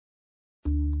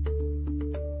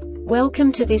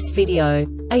Welcome to this video.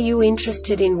 Are you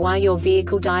interested in why your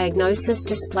vehicle diagnosis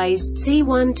displays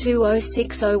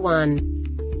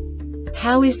C1206-01?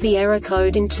 How is the error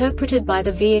code interpreted by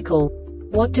the vehicle?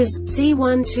 What does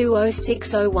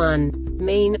C1206-01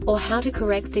 mean, or how to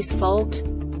correct this fault?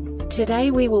 Today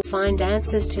we will find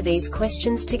answers to these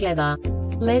questions together.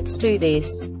 Let's do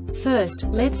this. First,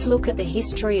 let's look at the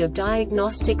history of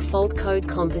diagnostic fault code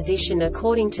composition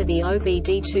according to the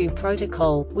OBD2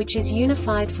 protocol, which is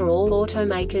unified for all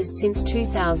automakers since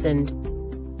 2000.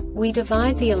 We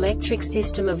divide the electric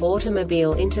system of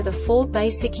automobile into the four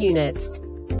basic units: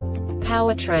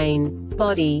 powertrain,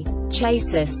 body,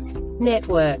 chassis,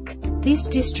 network. This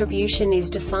distribution is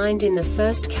defined in the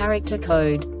first character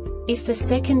code. If the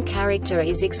second character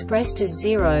is expressed as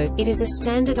 0, it is a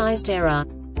standardized error.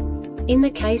 In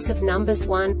the case of numbers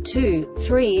 1, 2,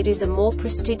 3, it is a more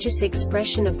prestigious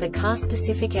expression of the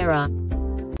car-specific error.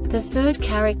 The third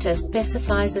character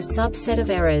specifies a subset of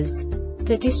errors.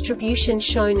 The distribution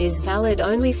shown is valid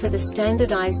only for the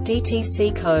standardized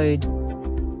DTC code.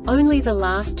 Only the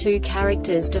last two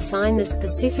characters define the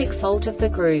specific fault of the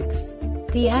group.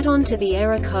 The add-on to the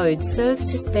error code serves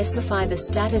to specify the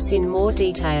status in more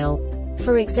detail.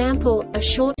 For example, a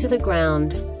short to the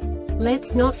ground.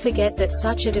 Let's not forget that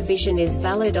such a division is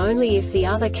valid only if the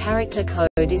other character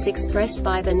code is expressed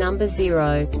by the number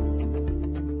 0.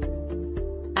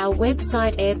 Our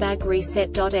website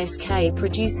airbagreset.sk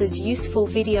produces useful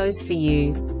videos for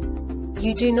you.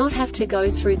 You do not have to go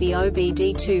through the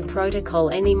OBD2 protocol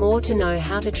anymore to know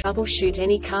how to troubleshoot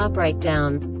any car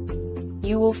breakdown.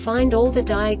 You will find all the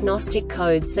diagnostic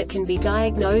codes that can be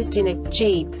diagnosed in a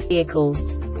Jeep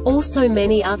vehicles. Also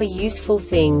many other useful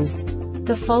things.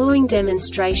 The following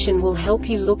demonstration will help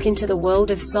you look into the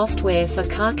world of software for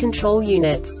car control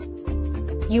units.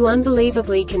 You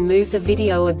unbelievably can move the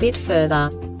video a bit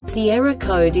further. The error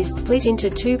code is split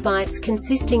into 2 bytes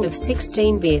consisting of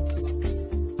 16 bits.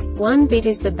 1 bit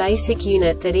is the basic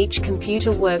unit that each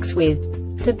computer works with.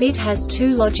 The bit has 2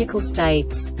 logical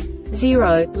states: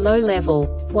 0, low level,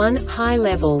 1, high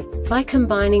level. By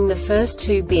combining the first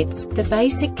 2 bits, the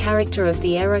basic character of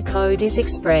the error code is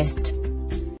expressed.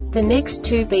 The next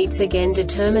 2 beats again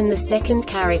determine the second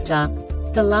character.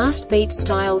 The last beat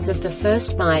styles of the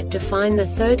first byte define the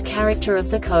third character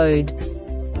of the code.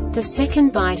 The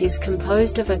second byte is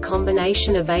composed of a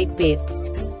combination of 8 bits.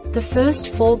 The first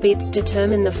 4 bits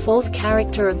determine the fourth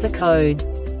character of the code.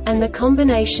 And the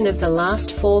combination of the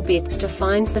last 4 bits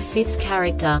defines the fifth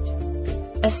character.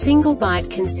 A single byte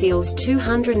conceals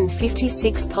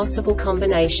 256 possible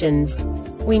combinations.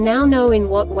 We now know in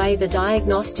what way the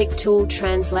diagnostic tool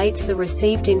translates the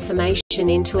received information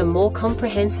into a more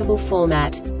comprehensible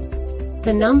format.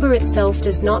 The number itself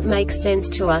does not make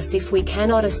sense to us if we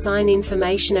cannot assign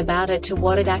information about it to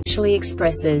what it actually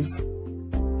expresses.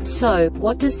 So,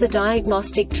 what does the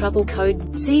Diagnostic Trouble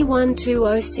Code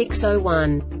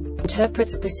C1206-01 interpret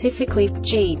specifically for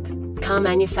Jeep car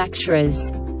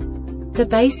manufacturers? The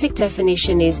basic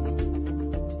definition is: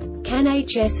 can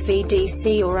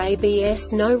HSV-DC or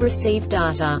ABS no receive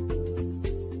data?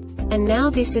 And now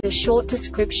this is a short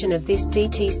description of this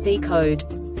DTC code.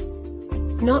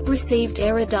 Not received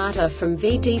error data from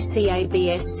VDC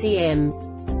ABS CM.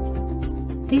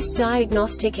 This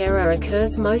diagnostic error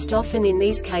occurs most often in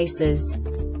these cases: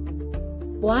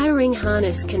 wiring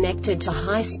harness connected to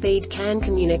high-speed CAN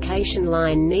communication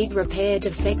line need repair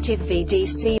defective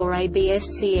VDC or ABS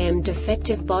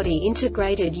CM.Defective body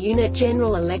integrated unit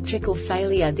general electrical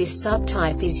failure. This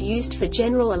subtype is used for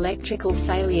general electrical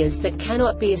failures that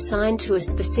cannot be assigned to a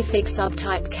specific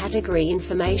subtype category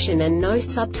information and no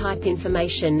subtype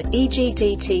information, e.g.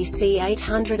 DTC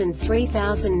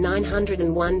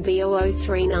 803901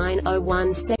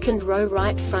 B003901 second row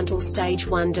right frontal stage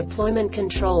 1 deployment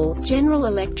control, general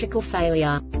electrical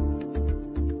failure.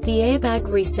 The Airbag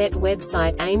Reset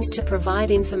website aims to provide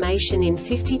information in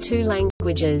 52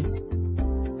 languages.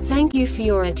 Thank you for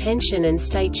your attention and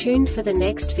stay tuned for the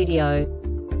next video.